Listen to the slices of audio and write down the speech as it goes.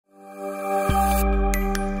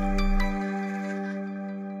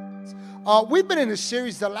We've been in a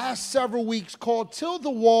series the last several weeks called Till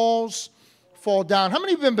the Walls Fall Down. How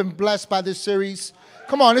many of you have been blessed by this series?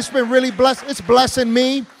 Come on, it's been really blessed. It's blessing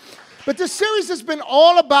me. But this series has been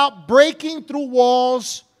all about breaking through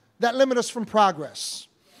walls that limit us from progress.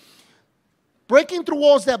 Breaking through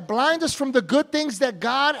walls that blind us from the good things that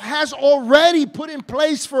God has already put in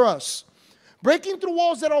place for us. Breaking through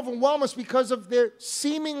walls that overwhelm us because of their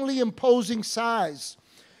seemingly imposing size.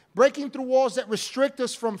 Breaking through walls that restrict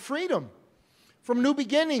us from freedom, from new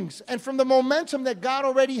beginnings, and from the momentum that God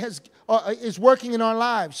already is working in our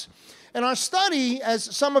lives. And our study,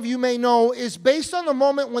 as some of you may know, is based on the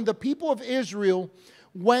moment when the people of Israel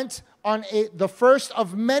went on the first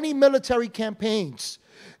of many military campaigns.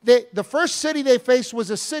 The first city they faced was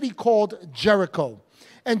a city called Jericho.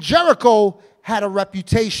 And Jericho had a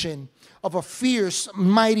reputation of a fierce,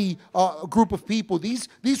 mighty group of people. These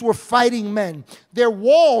were fighting men. Their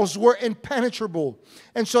walls were impenetrable.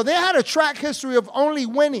 And so they had a track history of only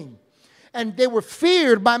winning. And they were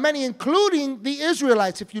feared by many, including the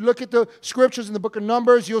Israelites. If you look at the scriptures in the book of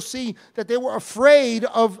Numbers, you'll see that they were afraid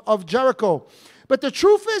of Jericho. But the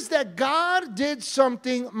truth is that God did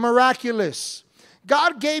something miraculous.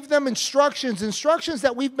 God gave them instructions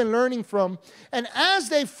that we've been learning from. And as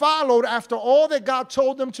they followed after all that God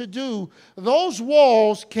told them to do, those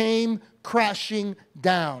walls came crashing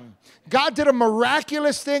down. God did a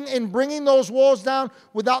miraculous thing in bringing those walls down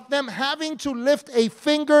without them having to lift a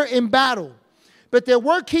finger in battle. But there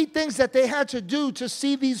were key things that they had to do to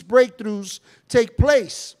see these breakthroughs take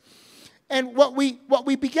place. And what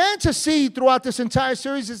we began to see throughout this entire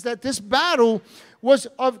series is that this battle was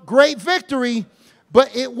of great victory,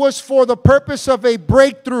 but it was for the purpose of a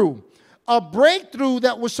breakthrough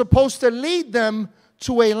that was supposed to lead them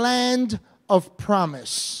to a land of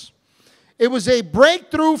promise. It was a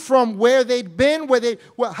breakthrough from where they'd been, where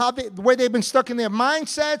they'd been stuck in their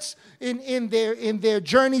mindsets, in their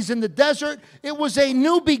journeys in the desert. It was a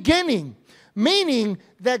new beginning, meaning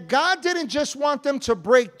that God didn't just want them to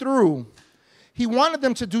break through. He wanted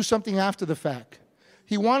them to do something after the fact.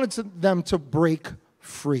 He wanted them to break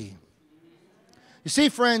free. You see,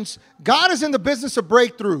 friends, God is in the business of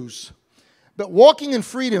breakthroughs, but walking in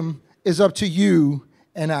freedom is up to you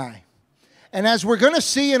and I. And as we're going to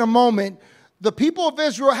see in a moment, the people of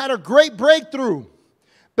Israel had a great breakthrough,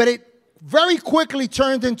 but it very quickly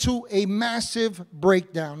turned into a massive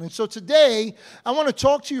breakdown. And so today, I want to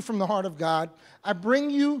talk to you from the heart of God. I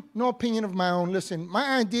bring you no opinion of my own. Listen,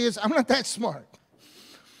 my ideas, I'm not that smart.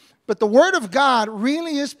 But the Word of God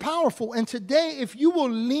really is powerful. And today, if you will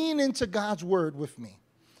lean into God's Word with me,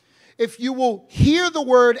 if you will hear the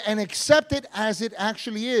Word and accept it as it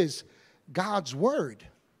actually is, God's Word,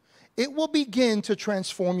 it will begin to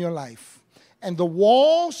transform your life. And the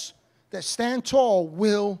walls that stand tall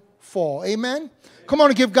will fall. Amen? Come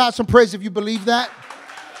on and give God some praise if you believe that.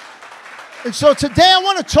 And so today I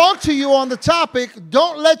want to talk to you on the topic,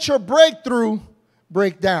 don't let your breakthrough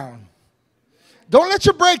break down. Don't let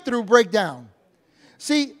your breakthrough break down.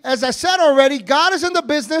 See, as I said already, God is in the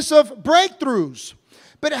business of breakthroughs.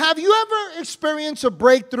 But have you ever experienced a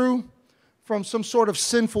breakthrough from some sort of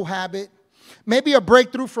sinful habit? Maybe a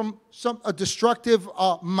breakthrough from a destructive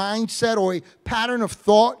mindset or a pattern of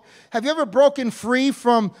thought. Have you ever broken free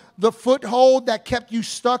from the foothold that kept you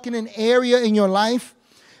stuck in an area in your life?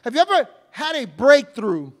 Have you ever had a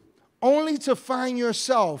breakthrough only to find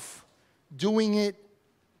yourself doing it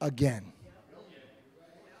again?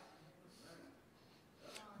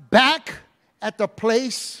 Back at the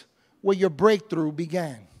place where your breakthrough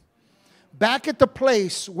began. Back at the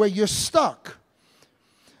place where you're stuck.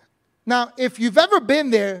 Now, if you've ever been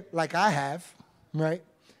there, like I have, right,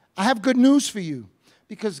 I have good news for you.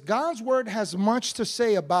 Because God's Word has much to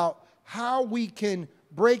say about how we can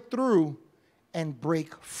break through and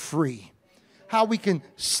break free. How we can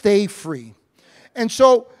stay free. And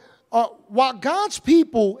so, while God's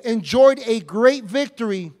people enjoyed a great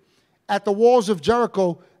victory at the walls of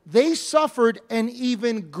Jericho, they suffered an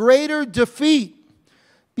even greater defeat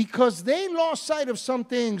because they lost sight of some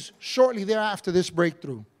things shortly thereafter this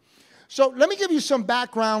breakthrough. So let me give you some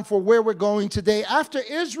background for where we're going today. After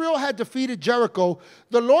Israel had defeated Jericho,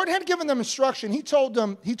 the Lord had given them instruction. He told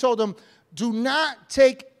them, do not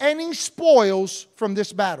take any spoils from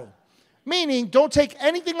this battle. Meaning, don't take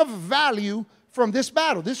anything of value from this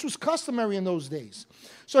battle. This was customary in those days.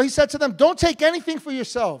 So he said to them, don't take anything for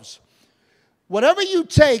yourselves. Whatever you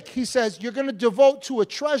take, he says, you're going to devote to a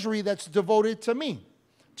treasury that's devoted to me,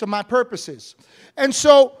 to my purposes. And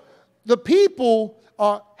so the people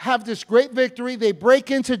have this great victory. They break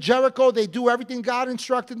into Jericho. They do everything God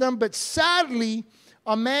instructed them. But sadly,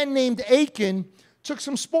 a man named Achan took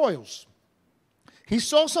some spoils. He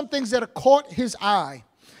saw some things that had caught his eye,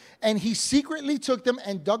 and he secretly took them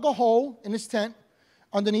and dug a hole in his tent,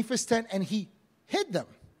 underneath his tent, and he hid them.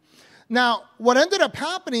 Now, what ended up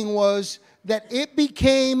happening was that it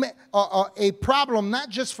became a problem not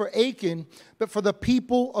just for Achan, but for the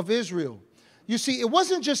people of Israel. You see, it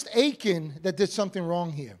wasn't just Achan that did something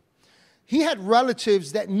wrong here. He had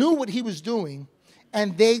relatives that knew what he was doing,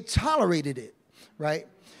 and they tolerated it, right?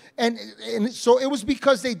 And so it was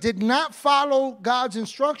because they did not follow God's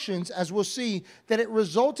instructions, as we'll see, that it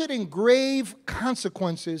resulted in grave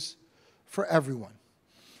consequences for everyone.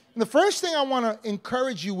 And the first thing I want to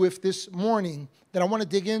encourage you with this morning, that I want to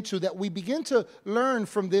dig into, that we begin to learn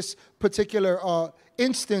from this particular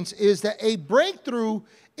instance, is that a breakthrough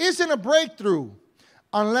isn't a breakthrough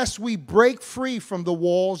unless we break free from the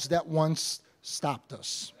walls that once stopped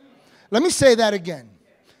us. Let me say that again.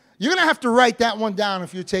 You're going to have to write that one down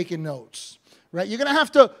if you're taking notes, right? You're going to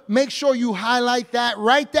have to make sure you highlight that,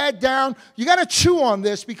 write that down. You got to chew on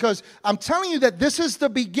this, because I'm telling you that this is the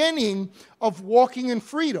beginning of walking in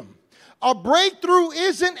freedom. A breakthrough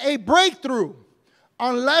isn't a breakthrough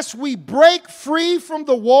unless we break free from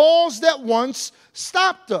the walls that once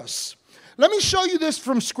stopped us. Let me show you this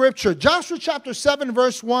from Scripture. Joshua chapter 7,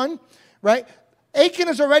 verse 1, right? Achan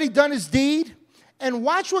has already done his deed, and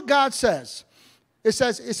watch what God says. It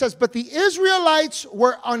says, but the Israelites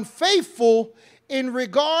were unfaithful in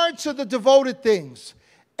regard to the devoted things.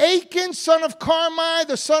 Achan, son of Carmi,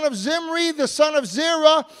 the son of Zimri, the son of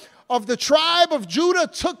Zerah, of the tribe of Judah,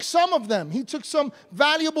 took some of them. He took some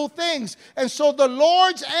valuable things. And so the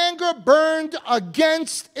Lord's anger burned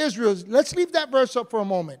against Israel. Let's leave that verse up for a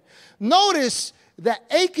moment. Notice that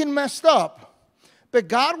Achan messed up, but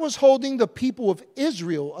God was holding the people of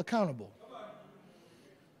Israel accountable.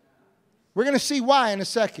 We're going to see why in a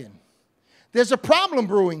second. There's a problem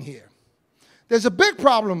brewing here. There's a big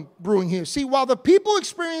problem brewing here. See, while the people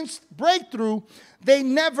experienced breakthrough, they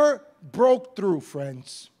never broke through,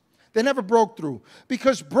 friends. They never broke through.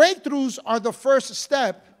 Because breakthroughs are the first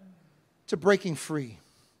step to breaking free.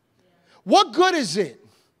 What good is it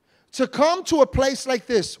to come to a place like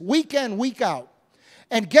this, week in, week out,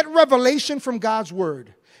 and get revelation from God's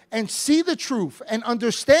word, and see the truth, and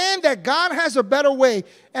understand that God has a better way,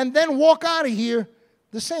 and then walk out of here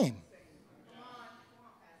the same?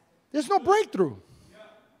 There's no breakthrough.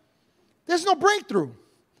 There's no breakthrough.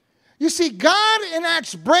 You see, God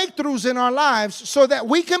enacts breakthroughs in our lives so that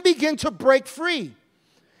we can begin to break free.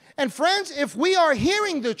 And friends, if we are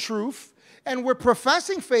hearing the truth and we're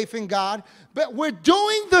professing faith in God, but we're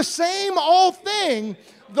doing the same old thing,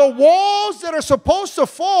 the walls that are supposed to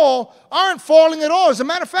fall aren't falling at all. As a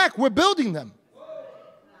matter of fact, we're building them.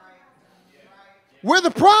 We're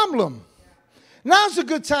the problem. Now's a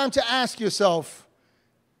good time to ask yourself,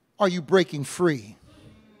 are you breaking free?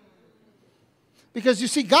 Because you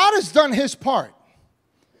see, God has done his part.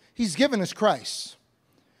 He's given us Christ.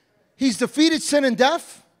 He's defeated sin and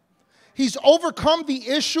death. He's overcome the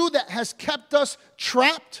issue that has kept us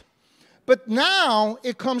trapped. But now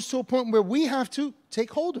it comes to a point where we have to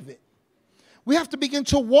take hold of it. We have to begin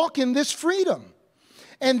to walk in this freedom.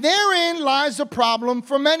 And therein lies the problem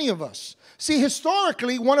for many of us. See,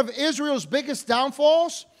 historically, one of Israel's biggest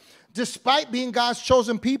downfalls, despite being God's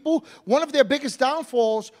chosen people, one of their biggest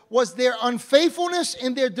downfalls was their unfaithfulness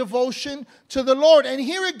in their devotion to the Lord. And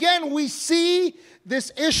here again, we see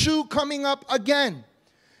this issue coming up again.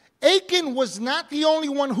 Achan was not the only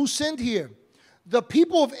one who sinned here. The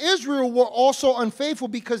people of Israel were also unfaithful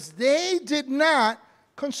because they did not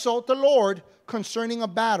consult the Lord concerning a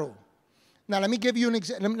battle. Now, let me give you an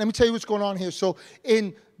example. Let me tell you what's going on here. So,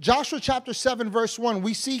 in Joshua chapter 7, verse 1,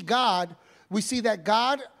 we see that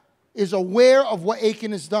God is aware of what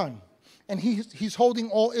Achan has done. And he's holding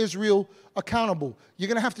all Israel accountable. You're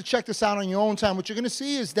going to have to check this out on your own time. What you're going to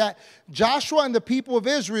see is that Joshua and the people of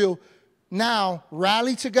Israel now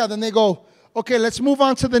rally together and they go, okay, let's move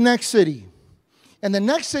on to the next city. And the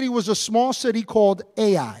next city was a small city called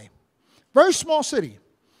Ai. Very small city.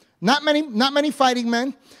 Not many fighting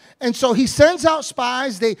men. And so he sends out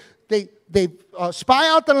spies. They spy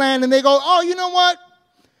out the land and they go, oh, you know what?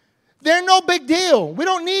 They're no big deal. We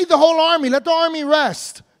don't need the whole army. Let the army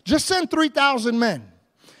rest. Just send 3,000 men.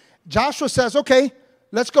 Joshua says, okay,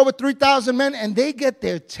 let's go with 3,000 men. And they get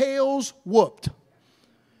their tails whooped.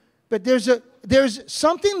 But there's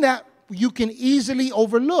something that you can easily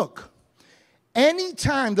overlook.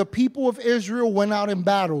 Anytime the people of Israel went out in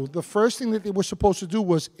battle, the first thing that they were supposed to do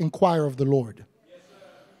was inquire of the Lord.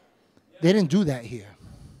 They didn't do that here.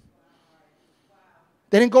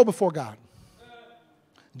 They didn't go before God.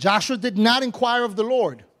 Joshua did not inquire of the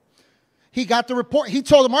Lord. He got the report. He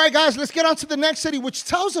told them, all right, guys, let's get on to the next city, which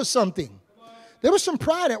tells us something. There was some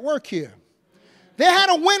pride at work here. They had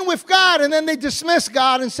a win with God, and then they dismissed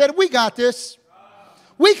God and said, we got this.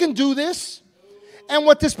 We can do this. And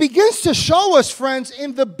what this begins to show us, friends,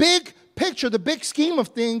 in the big picture, the big scheme of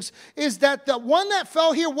things, is that the one that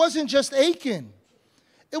fell here wasn't just Achan.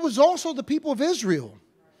 It was also the people of Israel.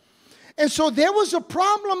 And so there was a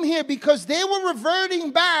problem here because they were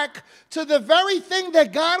reverting back to the very thing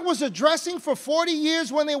that God was addressing for 40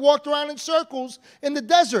 years when they walked around in circles in the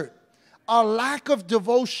desert. A lack of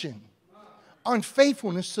devotion,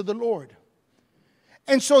 unfaithfulness to the Lord.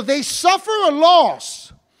 And so they suffer a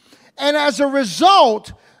loss. And as a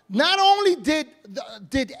result, not only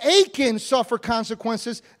did Achan suffer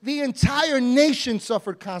consequences, the entire nation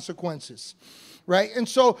suffered consequences. Right? And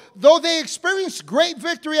so, though they experienced great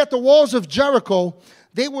victory at the walls of Jericho,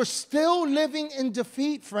 they were still living in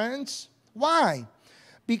defeat, friends. Why?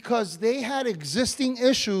 Because they had existing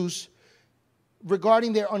issues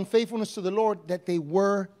regarding their unfaithfulness to the Lord that they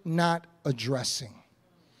were not addressing.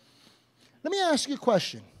 Let me ask you a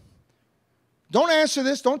question. Don't answer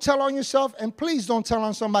this. Don't tell on yourself. And please don't tell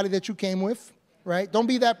on somebody that you came with. Right? Don't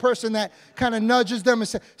be that person that kind of nudges them and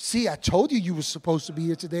says, see, I told you were supposed to be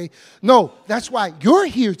here today. No, that's why you're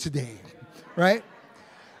here today. Right?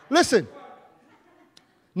 Listen,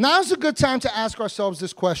 now's a good time to ask ourselves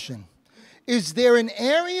this question. Is there an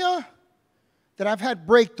area that I've had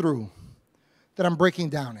breakthrough that I'm breaking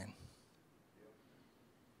down in?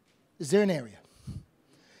 Is there an area?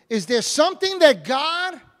 Is there something that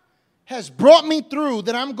God has brought me through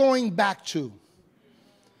that I'm going back to?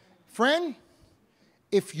 Friend,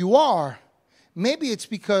 if you are, maybe it's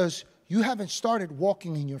because you haven't started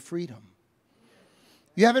walking in your freedom.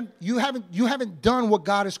 You haven't done what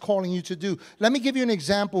God is calling you to do. Let me give you an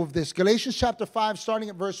example of this. Galatians chapter 5, starting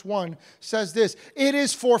at verse 1, says this. It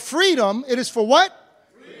is for freedom. It is for what?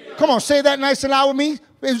 Freedom. Come on, say that nice and loud with me.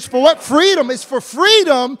 It is for what? Freedom. It's for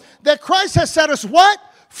freedom that Christ has set us what?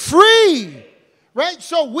 Free. Right?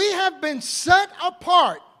 So we have been set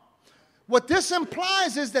apart. What this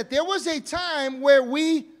implies is that there was a time where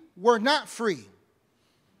we were not free.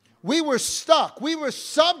 We were stuck. We were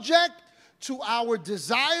subject to our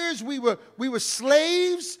desires. We were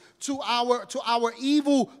slaves to our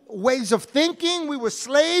evil ways of thinking. We were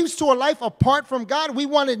slaves to a life apart from God. We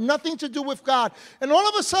wanted nothing to do with God. And all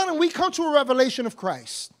of a sudden, we come to a revelation of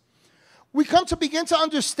Christ. We come to begin to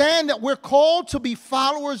understand that we're called to be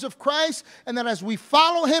followers of Christ, and that as we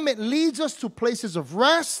follow him, it leads us to places of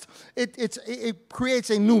rest. It creates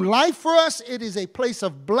a new life for us. It is a place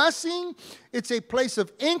of blessing. It's a place of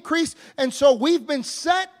increase. And so we've been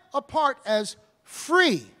set apart as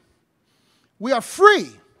free. We are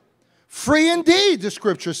free. Free indeed, the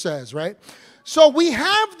scripture says, right? So we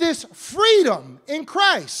have this freedom in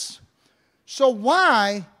Christ. So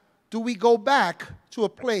why do we go back to a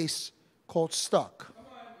place called stuck?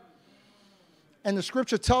 And the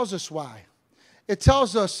scripture tells us why. It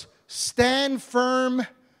tells us, stand firm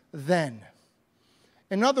then.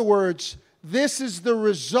 In other words, this is the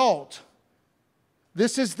result.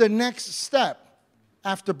 This is the next step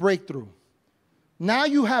after breakthrough. Now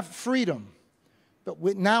you have freedom, but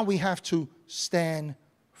now we have to stand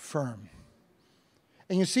firm.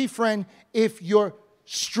 And you see, friend, if your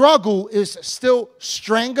struggle is still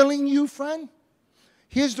strangling you, friend,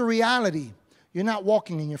 here's the reality. You're not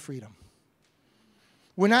walking in your freedom.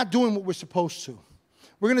 We're not doing what we're supposed to.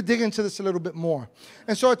 We're going to dig into this a little bit more.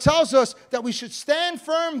 And so it tells us that we should stand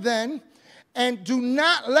firm then and do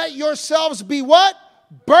not let yourselves be what?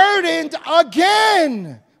 Burdened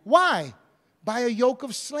again. Why? By a yoke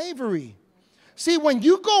of slavery. See, when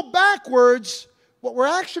you go backwards, what we're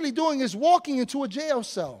actually doing is walking into a jail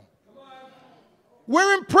cell.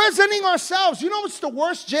 We're imprisoning ourselves. You know what's the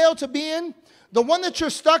worst jail to be in? The one that you're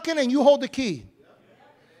stuck in and you hold the key.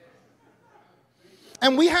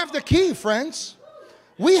 And we have the key, friends.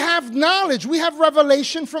 We have knowledge. We have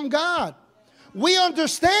revelation from God. We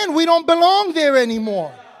understand we don't belong there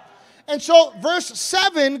anymore. And so verse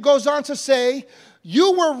 7 goes on to say,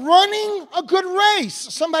 you were running a good race.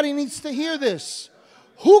 Somebody needs to hear this.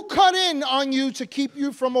 Who cut in on you to keep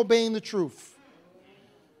you from obeying the truth?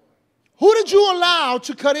 Who did you allow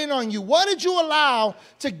to cut in on you? What did you allow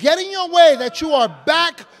to get in your way that you are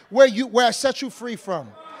back where I set you free from?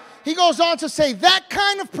 He goes on to say that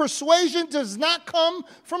kind of persuasion does not come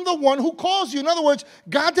from the one who calls you. In other words,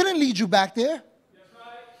 God didn't lead you back there.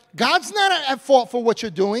 God's not at fault for what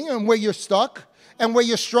you're doing and where you're stuck and where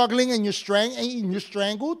you're struggling and you're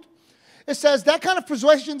strangled. It says that kind of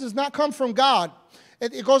persuasion does not come from God.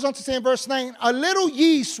 It goes on to say in verse 9, a little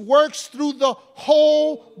yeast works through the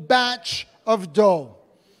whole batch of dough.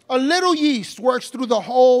 A little yeast works through the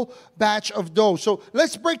whole batch of dough. So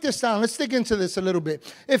let's break this down. Let's dig into this a little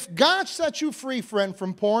bit. If God set you free, friend,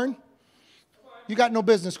 from porn, you got no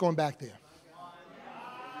business going back there.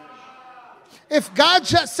 If God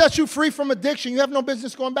sets you free from addiction, you have no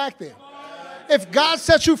business going back there. If God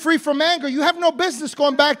sets you free from anger, you have no business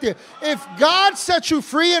going back there. If God sets you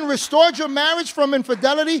free and restored your marriage from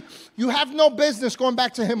infidelity, you have no business going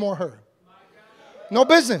back to him or her. No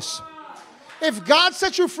business. If God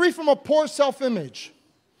sets you free from a poor self-image,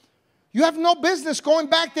 you have no business going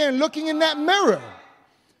back there and looking in that mirror.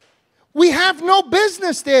 We have no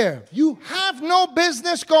business there. You have no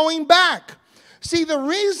business going back. See, the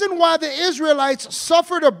reason why the Israelites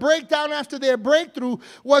suffered a breakdown after their breakthrough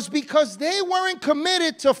was because they weren't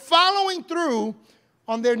committed to following through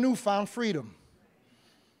on their newfound freedom.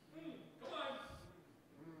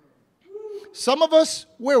 Some of us,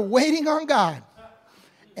 we're waiting on God,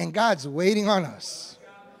 and God's waiting on us.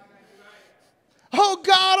 Oh,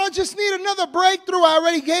 God, I just need another breakthrough. I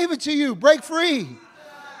already gave it to you. Break free.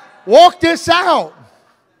 Walk this out.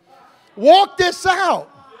 Walk this out.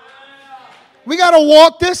 We got to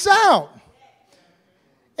walk this out.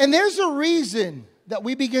 And there's a reason that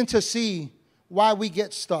we begin to see why we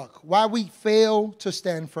get stuck, why we fail to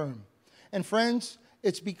stand firm. And friends,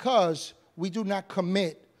 it's because we do not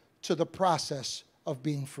commit to the process of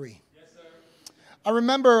being free. Yes, sir. I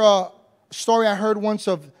remember a story I heard once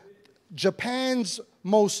of Japan's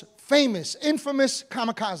most famous, infamous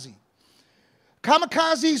kamikaze.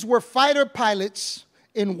 Kamikazes were fighter pilots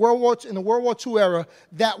in the World War II era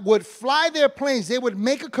that would fly their planes. They would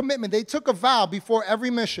make a commitment. They took a vow before every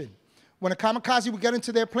mission. When a kamikaze would get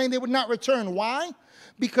into their plane, they would not return. Why?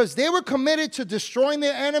 Because they were committed to destroying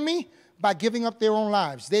their enemy by giving up their own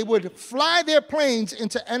lives. They would fly their planes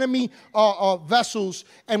into enemy vessels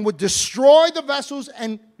and would destroy the vessels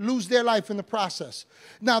and lose their life in the process.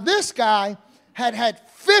 Now, this guy had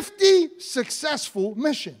 50 successful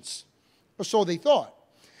missions, or so they thought.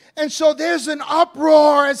 And so there's an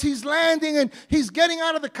uproar as he's landing and he's getting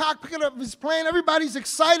out of the cockpit of his plane. Everybody's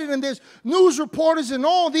excited, and there's news reporters and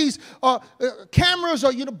all these cameras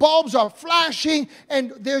or bulbs are flashing.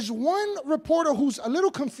 And there's one reporter who's a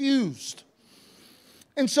little confused.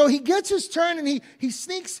 And so he gets his turn and he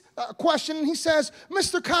sneaks a question and he says,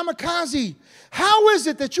 "Mr. Kamikaze, how is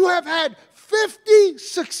it that you have had 50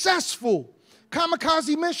 successful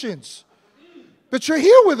kamikaze missions, but you're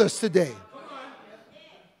here with us today?"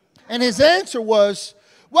 And his answer was,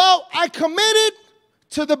 "Well, I committed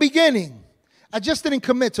to the beginning. I just didn't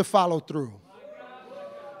commit to follow through."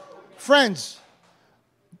 Friends,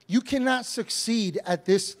 you cannot succeed at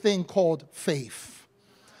this thing called faith.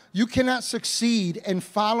 You cannot succeed in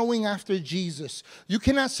following after Jesus. You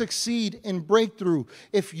cannot succeed in breakthrough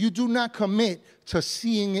if you do not commit to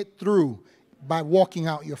seeing it through by walking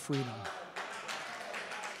out your freedom.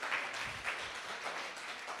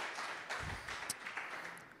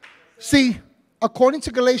 See, according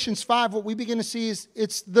to Galatians 5, what we begin to see is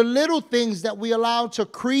it's the little things that we allow to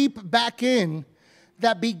creep back in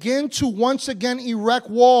that begin to once again erect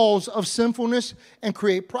walls of sinfulness and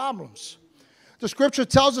create problems. The scripture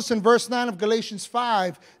tells us in verse 9 of Galatians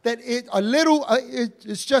 5 that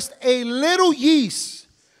it's just a little yeast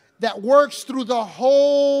that works through the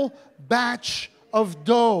whole batch of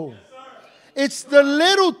dough. It's the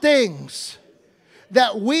little things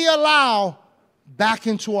that we allow back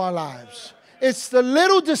into our lives. It's the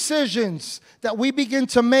little decisions that we begin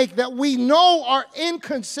to make that we know are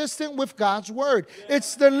inconsistent with God's word.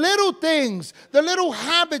 It's the little things, the little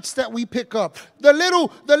habits that we pick up, the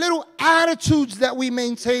little attitudes that we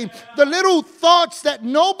maintain, the little thoughts that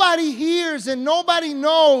nobody hears and nobody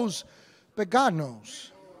knows, but God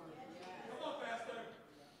knows.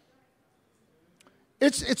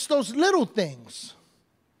 It's those little things.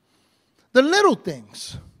 The little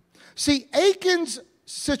things. See, Achan's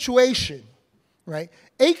situation, right?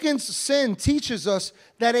 Achan's sin teaches us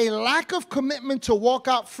that a lack of commitment to walk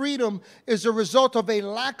out freedom is a result of a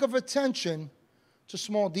lack of attention to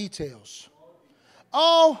small details.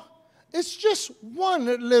 Oh, it's just one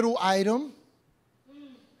little item.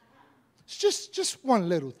 It's just one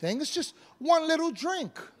little thing. It's just one little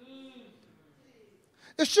drink.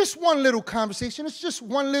 It's just one little conversation. It's just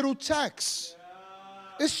one little text.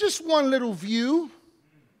 It's just one little view.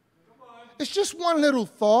 It's just one little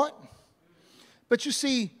thought. But you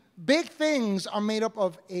see, big things are made up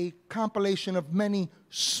of a compilation of many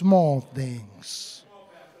small things.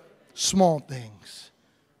 Small things.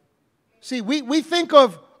 See, we think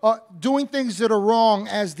of doing things that are wrong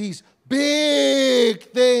as these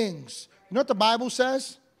big things. You know what the Bible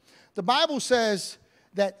says? The Bible says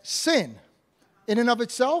that sin, in and of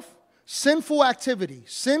itself, sinful activity,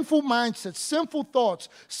 sinful mindsets, sinful thoughts,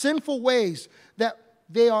 sinful ways, that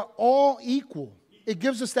they are all equal. It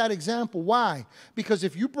gives us that example. Why? Because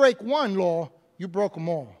if you break one law, you broke them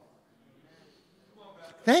all.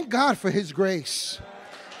 Thank God for His grace.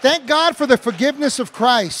 Thank God for the forgiveness of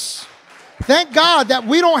Christ. Thank God that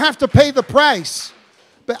we don't have to pay the price.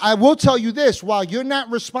 But I will tell you this, while you're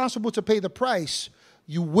not responsible to pay the price,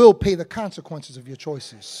 you will pay the consequences of your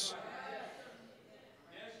choices.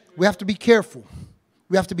 We have to be careful.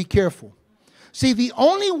 We have to be careful. See, the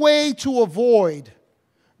only way to avoid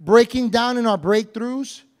breaking down in our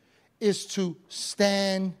breakthroughs is to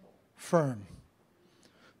stand firm.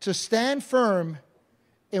 To stand firm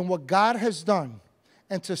in what God has done,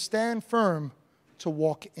 and to stand firm to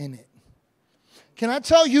walk in it. Can I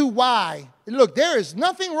tell you why? Look, there is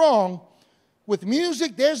nothing wrong with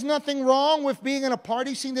music. There's nothing wrong with being in a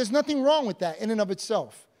party scene. There's nothing wrong with that in and of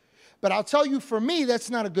itself. But I'll tell you, for me, that's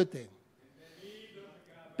not a good thing.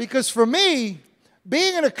 Because for me,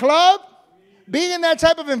 being in a club, being in that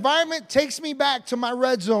type of environment takes me back to my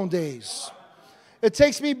Red Zone days. It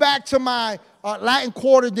takes me back to my Latin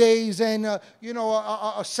Quarter days and, a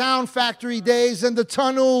Sound Factory days and the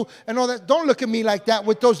Tunnel and all that. Don't look at me like that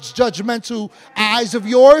with those judgmental eyes of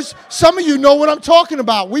yours. Some of you know what I'm talking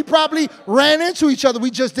about. We probably ran into each other. We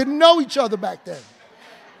just didn't know each other back then.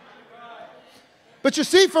 But you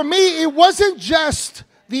see, for me, it wasn't just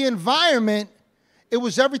the environment. It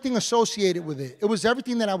was everything associated with it. It was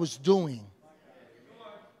everything that I was doing.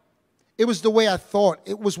 It was the way I thought.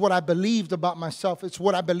 It was what I believed about myself. It's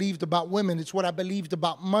what I believed about women. It's what I believed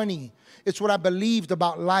about money. It's what I believed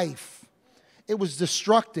about life. It was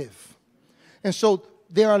destructive. And so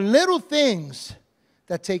there are little things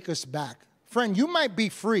that take us back. Friend, you might be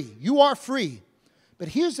free. You are free. But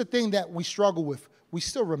here's the thing that we struggle with. We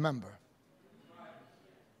still remember.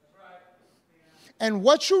 And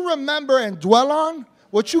what you remember and dwell on,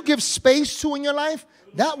 what you give space to in your life,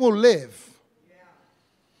 that will live.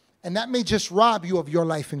 And that may just rob you of your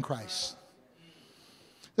life in Christ.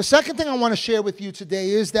 The second thing I want to share with you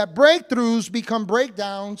today is that breakthroughs become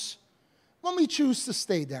breakdowns when we choose to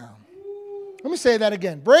stay down. Let me say that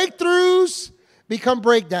again. Breakthroughs become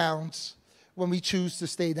breakdowns when we choose to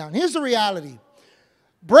stay down. Here's the reality.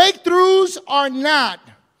 Breakthroughs are not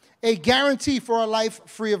a guarantee for a life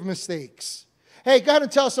free of mistakes. Hey, go ahead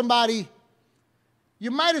and tell somebody, you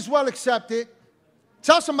might as well accept it.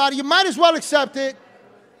 Tell somebody, you might as well accept it.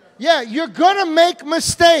 Yeah, you're going to make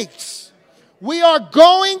mistakes. We are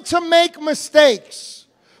going to make mistakes.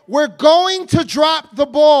 We're going to drop the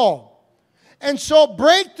ball. And so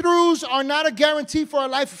breakthroughs are not a guarantee for a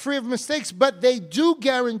life free of mistakes, but they do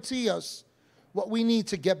guarantee us what we need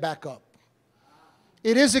to get back up.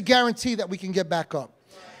 It is a guarantee that we can get back up.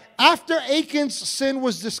 After Achan's sin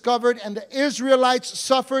was discovered and the Israelites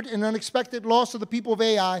suffered an unexpected loss of the people of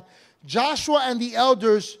Ai, Joshua and the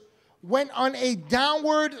elders went on a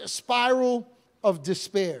downward spiral of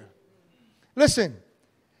despair. Listen,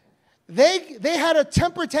 they had a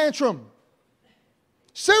temper tantrum.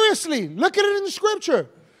 Seriously, look at it in the scripture.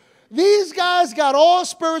 These guys got all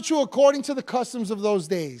spiritual according to the customs of those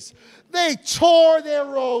days. They tore their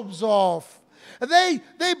robes off. They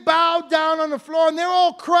bowed down on the floor and they're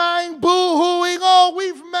all crying, boo-hooing. Oh,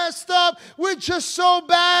 we've messed up. We're just so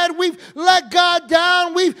bad. We've let God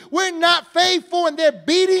down. We're not faithful. And they're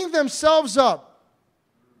beating themselves up.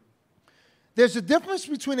 There's a difference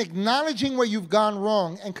between acknowledging where you've gone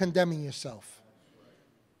wrong and condemning yourself.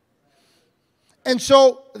 And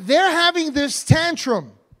so they're having this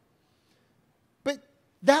tantrum. But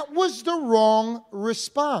that was the wrong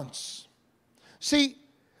response. See,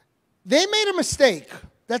 they made a mistake.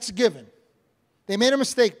 That's a given. They made a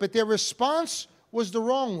mistake, but their response was the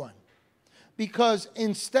wrong one. Because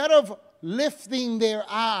instead of lifting their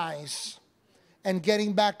eyes and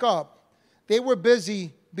getting back up, they were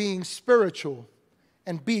busy being spiritual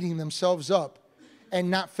and beating themselves up and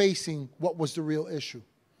not facing what was the real issue.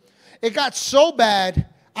 It got so bad.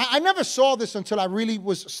 I never saw this until I really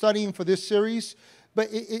was studying for this series, but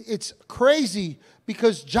it's crazy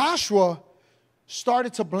because Joshua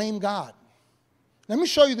started to blame God. Let me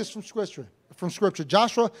show you this from Scripture.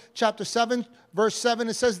 Joshua chapter 7, verse 7,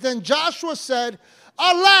 it says, Then Joshua said,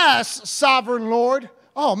 Alas, sovereign Lord.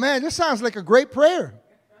 Oh man, this sounds like a great prayer.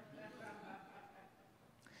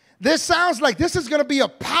 This sounds like this is going to be a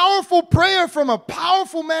powerful prayer from a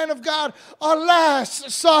powerful man of God.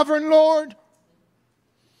 Alas, sovereign Lord.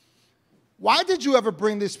 Why did you ever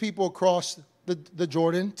bring this people across the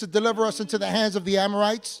Jordan to deliver us into the hands of the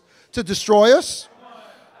Amorites? To destroy us?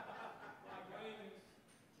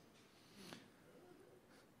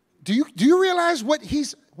 Do you realize what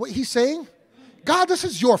he's saying? God, this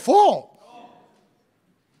is your fault.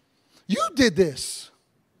 You did this.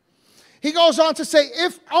 He goes on to say,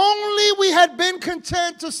 if only we had been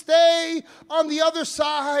content to stay on the other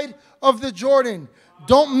side of the Jordan.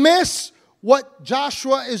 Don't miss what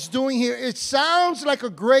Joshua is doing here. It sounds like a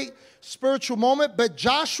great spiritual moment, but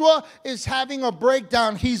Joshua is having a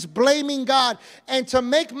breakdown. He's blaming God. And to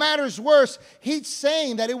make matters worse, he's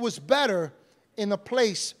saying that it was better in the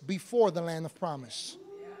place before the land of promise.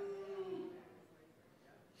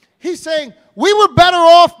 He's saying, we were better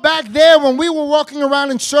off back there when we were walking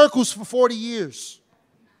around in circles for 40 years.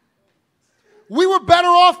 We were better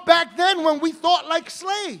off back then when we thought like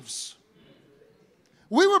slaves.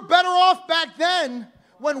 We were better off back then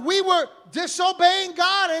when we were disobeying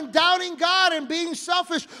God and doubting God and being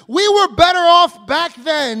selfish. We were better off back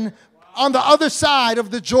then on the other side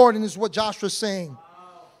of the Jordan, is what Joshua's saying.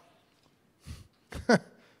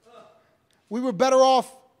 We were better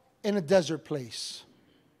off in a desert place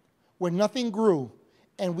where nothing grew,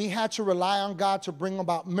 and we had to rely on God to bring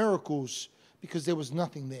about miracles because there was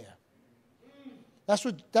nothing there. That's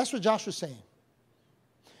what Joshua's saying.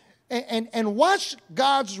 And watch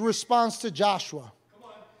God's response to Joshua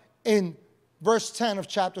in verse 10 of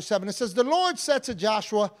chapter 7. It says, the Lord said to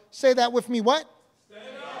Joshua, say that with me, what?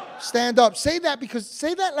 Stand up. Stand up.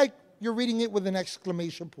 Say that like you're reading it with an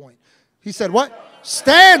exclamation point. He said, what?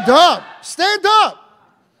 Stand up. Stand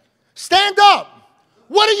up. Stand up.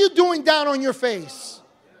 What are you doing down on your face?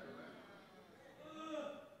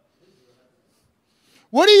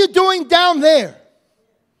 What are you doing down there?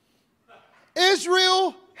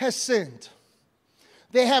 Israel has sinned.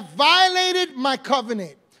 They have violated my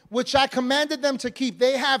covenant, which I commanded them to keep.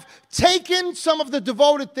 They have taken some of the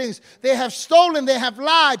devoted things. They have stolen. They have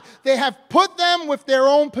lied. They have put them with their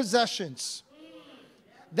own possessions.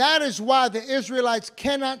 That is why the Israelites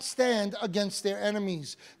cannot stand against their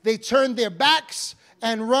enemies. They turn their backs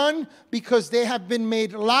and run because they have been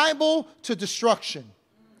made liable to destruction.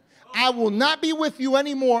 I will not be with you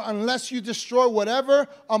anymore unless you destroy whatever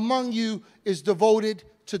among you is devoted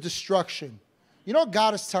to destruction. You know what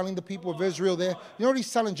God is telling the people of Israel there? You know what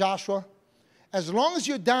he's telling Joshua? As long as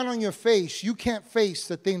you're down on your face, you can't face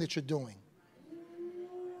the thing that you're doing.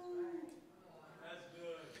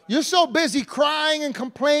 You're so busy crying and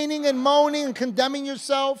complaining and moaning and condemning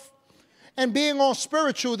yourself and being all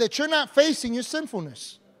spiritual that you're not facing your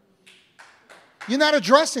sinfulness. You're not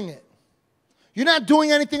addressing it. You're not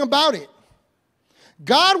doing anything about it.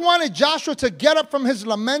 God wanted Joshua to get up from his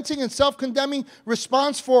lamenting and self-condemning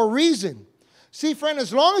response for a reason. See, friend,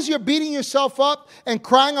 as long as you're beating yourself up and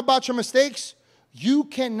crying about your mistakes, you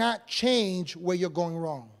cannot change where you're going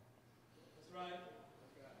wrong. That's right.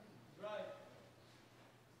 That's right.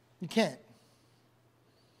 You can't.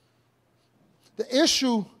 The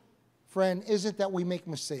issue, friend, isn't that we make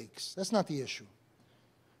mistakes. That's not the issue.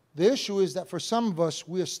 The issue is that for some of us,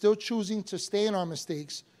 we are still choosing to stay in our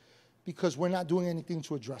mistakes because we're not doing anything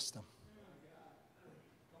to address them.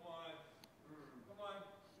 Come on. Come on.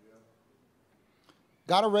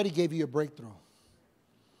 God already gave you a breakthrough.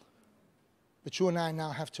 But you and I now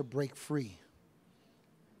have to break free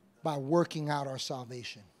by working out our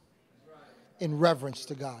salvation in reverence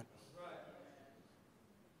to God.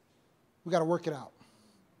 We got to work it out.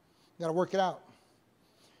 We got to work it out.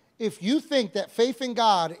 If you think that faith in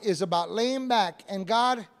God is about laying back and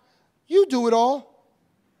God, you do it all,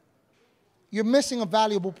 you're missing a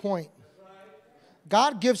valuable point.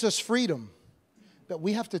 God gives us freedom, but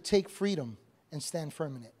we have to take freedom and stand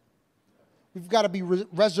firm in it. We've got to be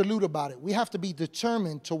resolute about it. We have to be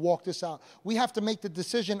determined to walk this out. We have to make the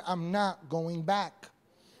decision, I'm not going back.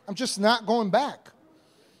 I'm just not going back.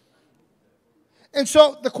 And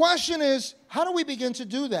so the question is, how do we begin to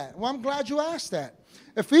do that? Well, I'm glad you asked that.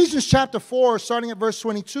 Ephesians chapter 4, starting at verse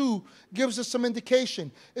 22, gives us some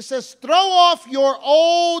indication. It says, throw off your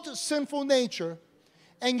old sinful nature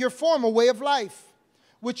and your former way of life,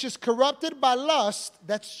 which is corrupted by lust,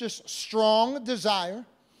 that's just strong desire,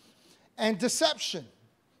 and deception.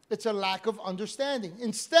 It's a lack of understanding.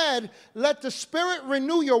 Instead, let the Spirit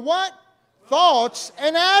renew your what? Thoughts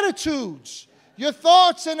and attitudes. Your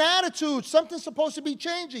thoughts and attitudes. Something's supposed to be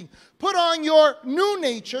changing. Put on your new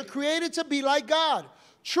nature, created to be like God,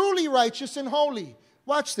 truly righteous and holy.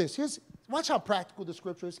 Watch this. Watch how practical the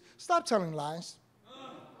scripture is. Stop telling lies.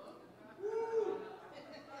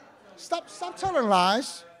 Stop telling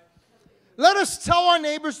lies. Let us tell our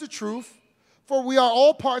neighbors the truth, for we are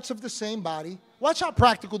all parts of the same body. Watch how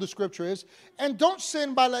practical the scripture is. And don't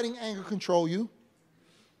sin by letting anger control you.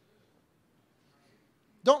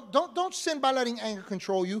 Don't sin by letting anger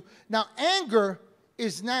control you. Now, anger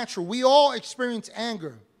is natural. We all experience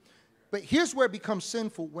anger. But here's where it becomes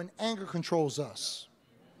sinful, when anger controls us.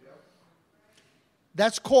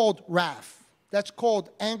 That's called wrath. That's called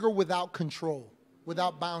anger without control,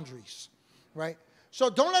 without boundaries, right? So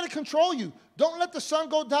don't let it control you. Don't let the sun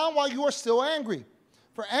go down while you are still angry.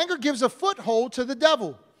 For anger gives a foothold to the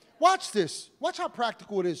devil. Watch this. Watch how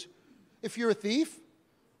practical it is. If you're a thief,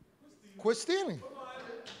 quit stealing.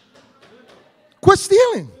 Quit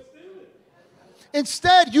stealing.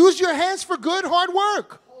 Instead, use your hands for good, hard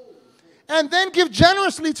work. And then give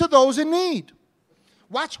generously to those in need.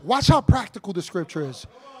 Watch how practical the scripture is.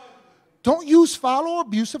 Don't use foul or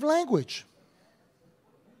abusive language.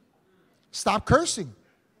 Stop cursing.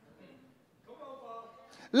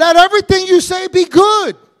 Let everything you say be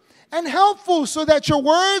good and helpful, so that your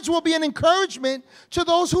words will be an encouragement to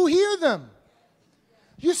those who hear them.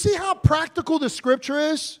 You see how practical the scripture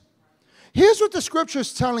is? Here's what the scripture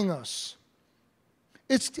is telling us.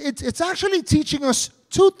 It's actually teaching us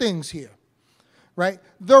two things here, right?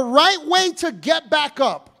 The right way to get back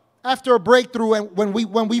up after a breakthrough and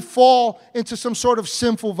when we fall into some sort of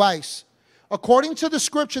sinful vice, according to the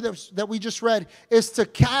scripture that we just read, is to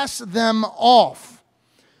cast them off.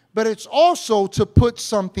 But it's also to put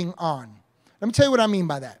something on. Let me tell you what I mean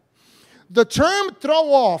by that. The term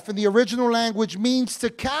throw off in the original language means to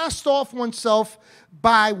cast off oneself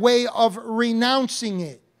by way of renouncing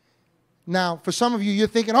it. Now, for some of you, you're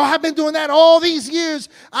thinking, oh, I've been doing that all these years.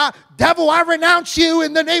 Devil, I renounce you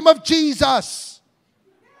in the name of Jesus.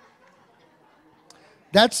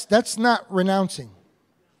 That's not renouncing.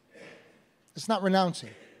 It's not renouncing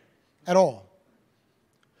at all.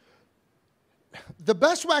 The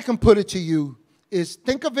best way I can put it to you is,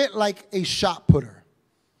 think of it like a shot putter.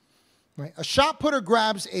 Right? A shot putter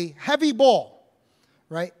grabs a heavy ball,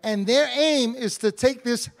 right? And their aim is to take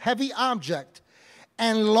this heavy object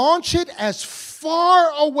and launch it as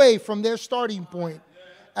far away from their starting point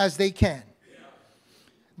as they can.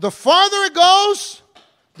 The farther it goes,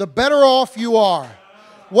 the better off you are.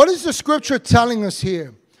 What is the scripture telling us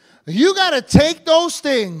here? You got to take those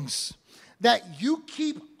things that you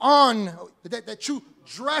keep on, that you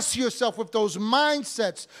dress yourself with, those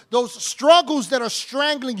mindsets, those struggles that are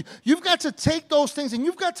strangling you. You've got to take those things and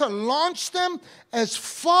you've got to launch them as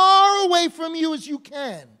far away from you as you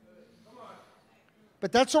can.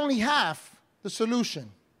 But that's only half the solution.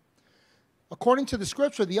 According to the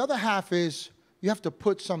scripture, the other half is you have to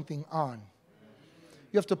put something on.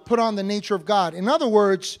 You have to put on the nature of God. In other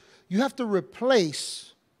words, you have to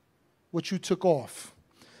replace what you took off.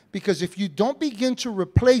 Because if you don't begin to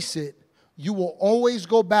replace it, you will always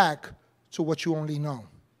go back to what you only know.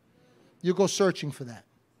 You go searching for that.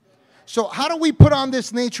 So how do we put on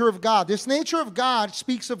this nature of God? This nature of God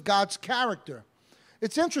speaks of God's character.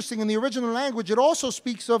 It's interesting, in the original language, it also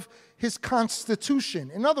speaks of his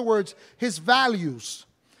constitution. In other words, his values,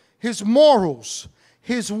 his morals,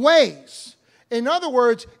 his ways. In other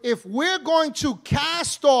words, if we're going to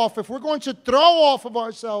cast off, if we're going to throw off of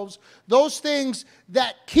ourselves those things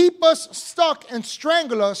that keep us stuck and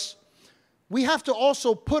strangle us, we have to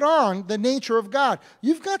also put on the nature of God.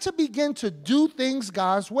 You've got to begin to do things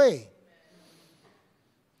God's way.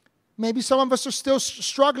 Maybe some of us are still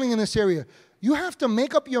struggling in this area. You have to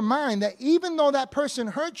make up your mind that even though that person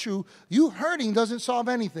hurt you, you hurting doesn't solve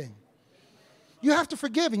anything. You have to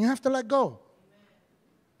forgive and you have to let go.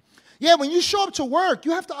 Yeah, when you show up to work,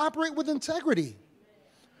 you have to operate with integrity.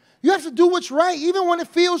 You have to do what's right, even when it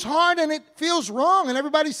feels hard and it feels wrong and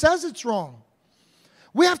everybody says it's wrong.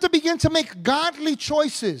 We have to begin to make godly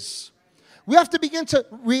choices. We have to begin to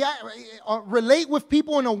relate with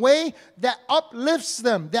people in a way that uplifts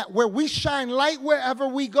them, that where we shine light wherever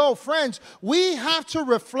we go. Friends, we have to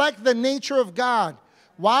reflect the nature of God.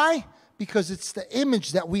 Why? Because it's the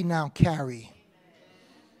image that we now carry.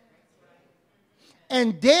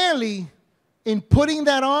 And daily, in putting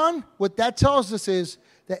that on, what that tells us is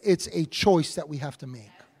that it's a choice that we have to make.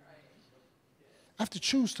 I have to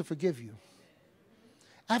choose to forgive you.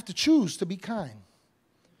 I have to choose to be kind.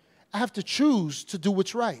 I have to choose to do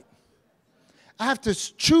what's right. I have to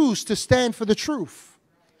choose to stand for the truth.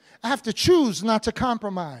 I have to choose not to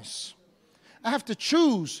compromise. I have to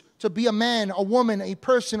choose to be a man, a woman, a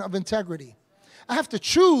person of integrity. I have to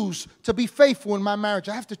choose to be faithful in my marriage.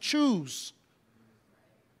 I have to choose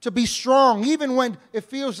to be strong, even when it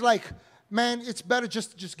feels like, man, it's better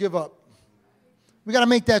just to just give up. We got to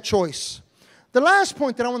make that choice. The last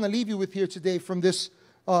point that I want to leave you with here today from this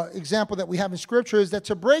example that we have in Scripture is that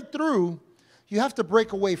to break through, you have to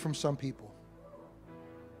break away from some people.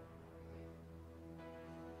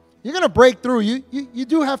 You're going to break through. You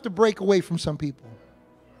do have to break away from some people.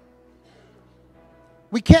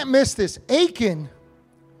 We can't miss this. Achan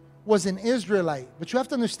was an Israelite. But you have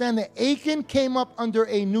to understand that Achan came up under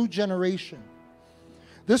a new generation.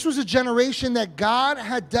 This was a generation that God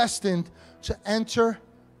had destined to enter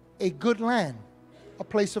a good land, a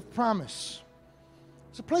place of promise.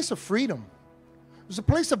 It's a place of freedom. It was a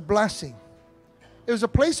place of blessing. It was a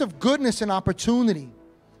place of goodness and opportunity.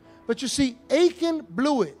 But you see, Achan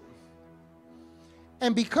blew it.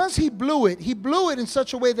 And because he blew it in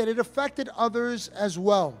such a way that it affected others as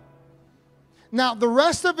well. Now, the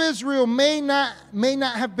rest of Israel may not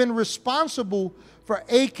have been responsible for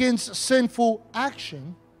Achan's sinful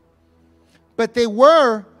action, but they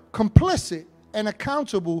were complicit and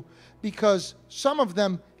accountable because some of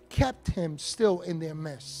them kept him still in their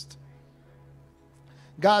midst.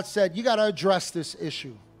 God said, you got to address this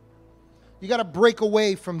issue. You got to break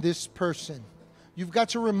away from this person. You've got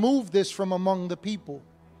to remove this from among the people.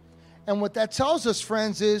 And what that tells us,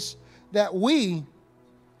 friends, is that we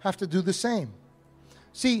have to do the same.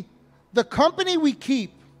 See, the company we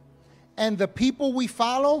keep and the people we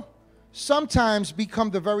follow sometimes become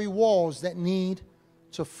the very walls that need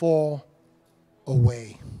to fall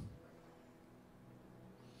away.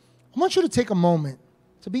 I want you to take a moment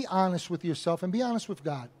to be honest with yourself and be honest with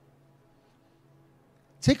God.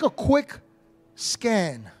 Take a quick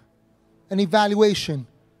scan, an evaluation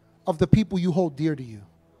of the people you hold dear to you.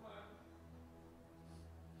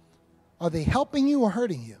 Are they helping you or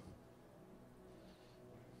hurting you?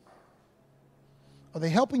 Are they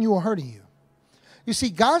helping you or hurting you? You see,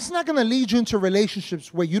 God's not going to lead you into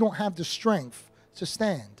relationships where you don't have the strength to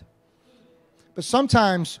stand. But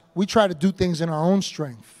sometimes we try to do things in our own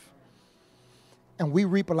strength, and we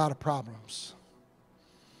reap a lot of problems.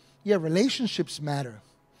 Yeah, relationships matter.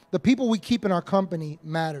 The people we keep in our company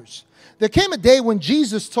matters. There came a day when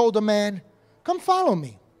Jesus told a man, come follow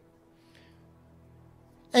me.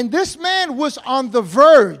 And this man was on the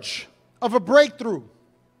verge of a breakthrough.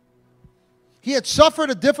 He had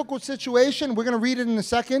suffered a difficult situation. We're going to read it in a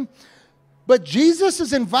second. But Jesus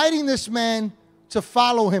is inviting this man to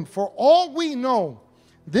follow him. For all we know,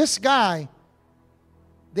 this guy,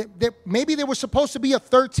 maybe there was supposed to be a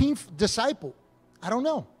 13th disciple. I don't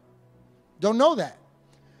know. Don't know that.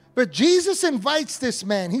 But Jesus invites this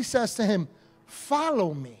man. He says to him,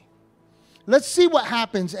 follow me. Let's see what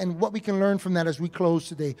happens and what we can learn from that as we close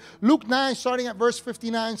today. Luke 9, starting at verse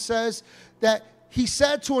 59, says that he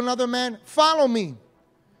said to another man, follow me.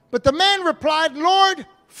 But the man replied, Lord,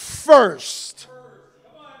 first.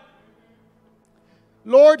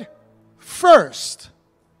 Lord, first.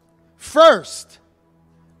 First,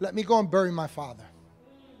 let me go and bury my father.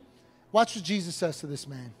 Watch what Jesus says to this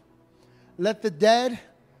man. Let the dead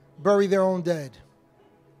bury their own dead.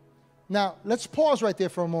 Now, let's pause right there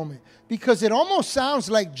for a moment, because it almost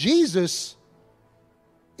sounds like Jesus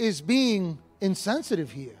is being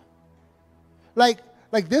insensitive here. Like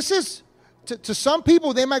this is, to some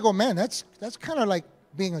people, they might go, man, that's kind of like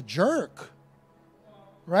being a jerk,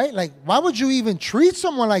 right? Like, why would you even treat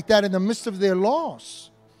someone like that in the midst of their loss?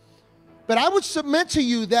 But I would submit to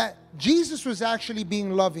you that Jesus was actually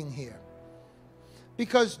being loving here.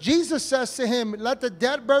 Because Jesus says to him, let the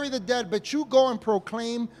dead bury the dead, but you go and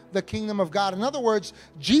proclaim the kingdom of God. In other words,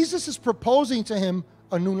 Jesus is proposing to him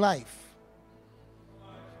a new life,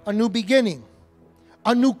 a new beginning,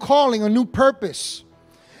 a new calling, a new purpose.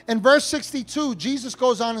 In verse 62, Jesus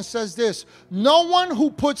goes on and says this, no one who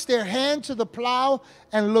puts their hand to the plow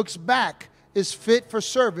and looks back is fit for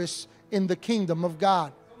service in the kingdom of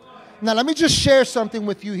God. Now, let me just share something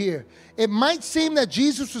with you here. It might seem that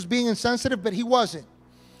Jesus was being insensitive, but he wasn't.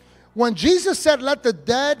 When Jesus said, let the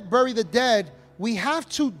dead bury the dead, we have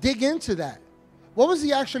to dig into that. What was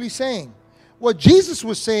he actually saying? What Jesus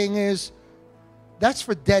was saying is, that's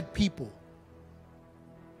for dead people.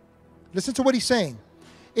 Listen to what he's saying.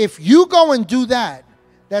 If you go and do that,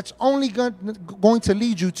 that's only going to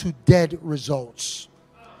lead you to dead results.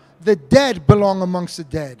 The dead belong amongst the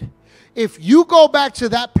dead. If you go back to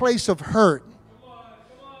that place of hurt,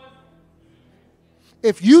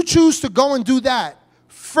 if you choose to go and do that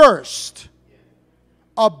first,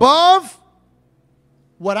 above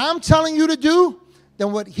what I'm telling you to do,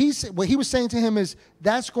 then what he was saying to him is,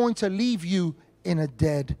 that's going to leave you in a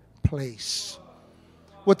dead place.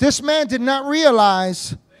 What this man did not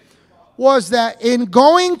realize was that in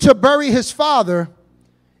going to bury his father,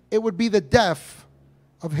 it would be the death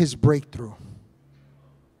of his breakthrough.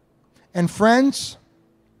 And friends,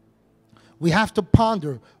 we have to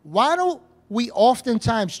ponder, why do we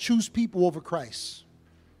oftentimes choose people over Christ?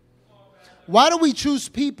 Why do we choose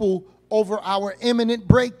people over our imminent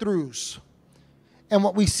breakthroughs? And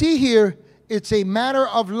what we see here, it's a matter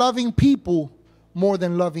of loving people more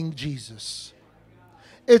than loving Jesus.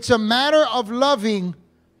 It's a matter of loving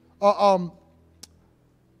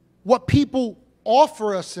what people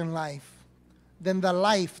offer us in life than the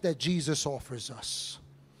life that Jesus offers us.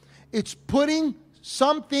 It's putting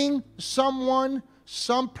something, someone,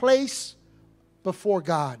 someplace before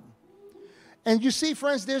God. And you see,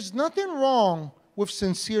 friends, there's nothing wrong with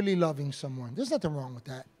sincerely loving someone. There's nothing wrong with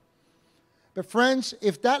that. But friends,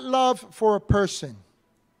 if that love for a person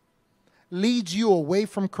leads you away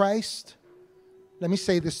from Christ, let me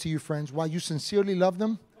say this to you, friends. While you sincerely love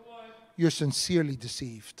them, you're sincerely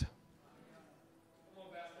deceived.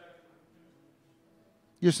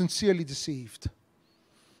 You're sincerely deceived.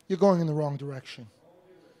 You're going in the wrong direction.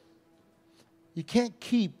 You can't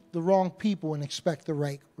keep the wrong people and expect the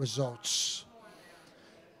right results.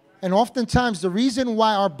 And oftentimes, the reason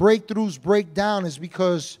why our breakthroughs break down is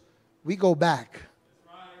because we go back.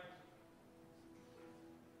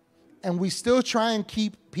 And we still try and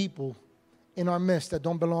keep people in our midst that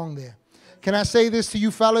don't belong there. Can I say this to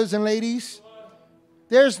you fellas and ladies?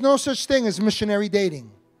 There's no such thing as missionary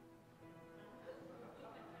dating.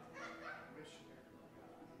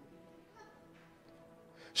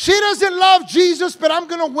 She doesn't love Jesus, but I'm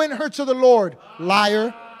going to win her to the Lord.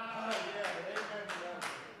 Liar.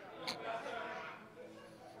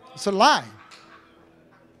 It's a lie.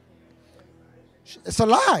 It's a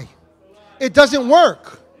lie. It doesn't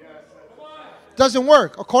work. It doesn't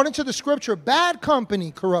work. According to the scripture, bad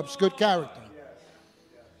company corrupts good character.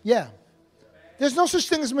 Yeah. There's no such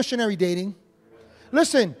thing as missionary dating.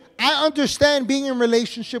 Listen, I understand being in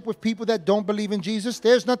relationship with people that don't believe in Jesus.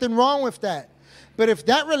 There's nothing wrong with that. But if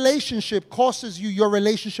that relationship costs you your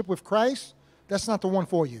relationship with Christ, that's not the one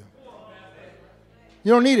for you.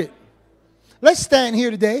 You don't need it. Let's stand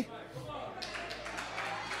here today.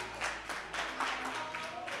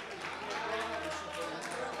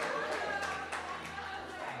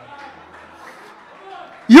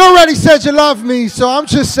 You already said you love me, so I'm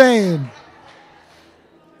just saying.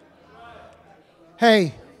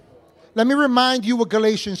 Hey, let me remind you what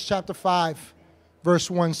Galatians chapter 5,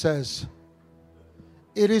 verse 1 says.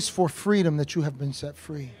 It is for freedom that you have been set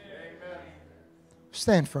free.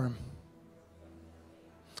 Stand firm.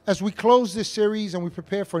 As we close this series and we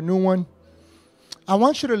prepare for a new one, I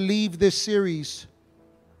want you to leave this series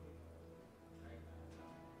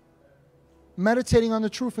meditating on the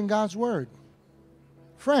truth in God's word.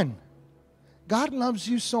 Friend, God loves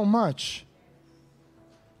you so much,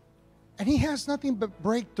 and He has nothing but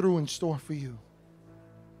breakthrough in store for you.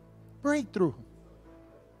 Breakthrough.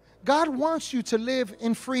 God wants you to live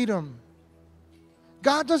in freedom.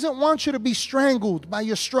 God doesn't want you to be strangled by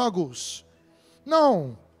your struggles.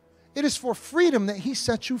 No, it is for freedom that He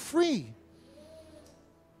set you free.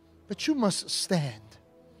 But you must stand.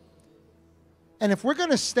 And if we're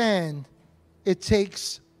going to stand, it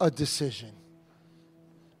takes a decision.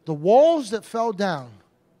 The walls that fell down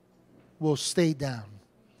will stay down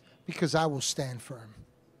because I will stand firm.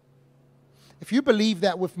 If you believe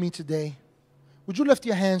that with me today, would you lift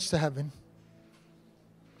your hands to heaven?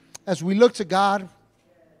 As we look to God,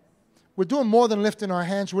 we're doing more than lifting our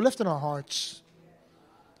hands. We're lifting our hearts.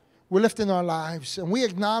 We're lifting our lives. And we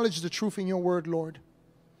acknowledge the truth in your word, Lord.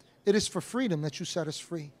 It is for freedom that you set us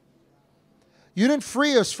free. You didn't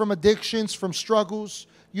free us from addictions, from struggles.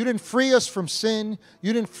 You didn't free us from sin.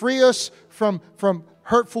 You didn't free us from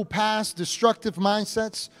hurtful past, destructive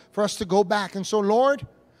mindsets for us to go back. And so, Lord,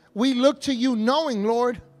 we look to you knowing,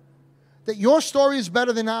 Lord, that your story is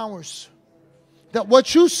better than ours. That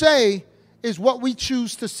what you say is what we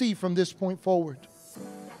choose to see from this point forward.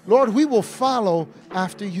 Lord, we will follow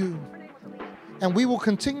after you. And we will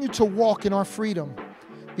continue to walk in our freedom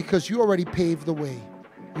because you already paved the way.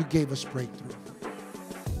 You gave us breakthrough.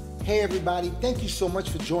 Hey everybody, thank you so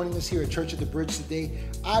much for joining us here at Church at the Bridge today.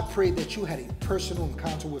 I pray that you had a personal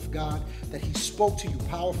encounter with God, that He spoke to you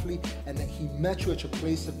powerfully, and that He met you at your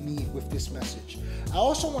place of need with this message. I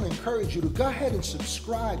also want to encourage you to go ahead and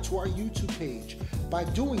subscribe to our YouTube page. By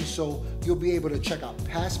doing so, you'll be able to check out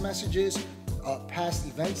past messages, past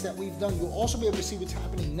events that we've done. You'll also be able to see what's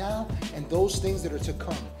happening now and those things that are to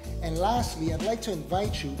come. And lastly, I'd like to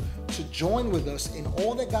invite you to join with us in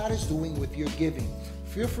all that God is doing with your giving.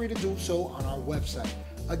 Feel free to do so on our website.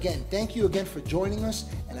 Again, thank you again for joining us,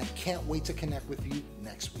 and I can't wait to connect with you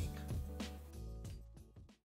next week.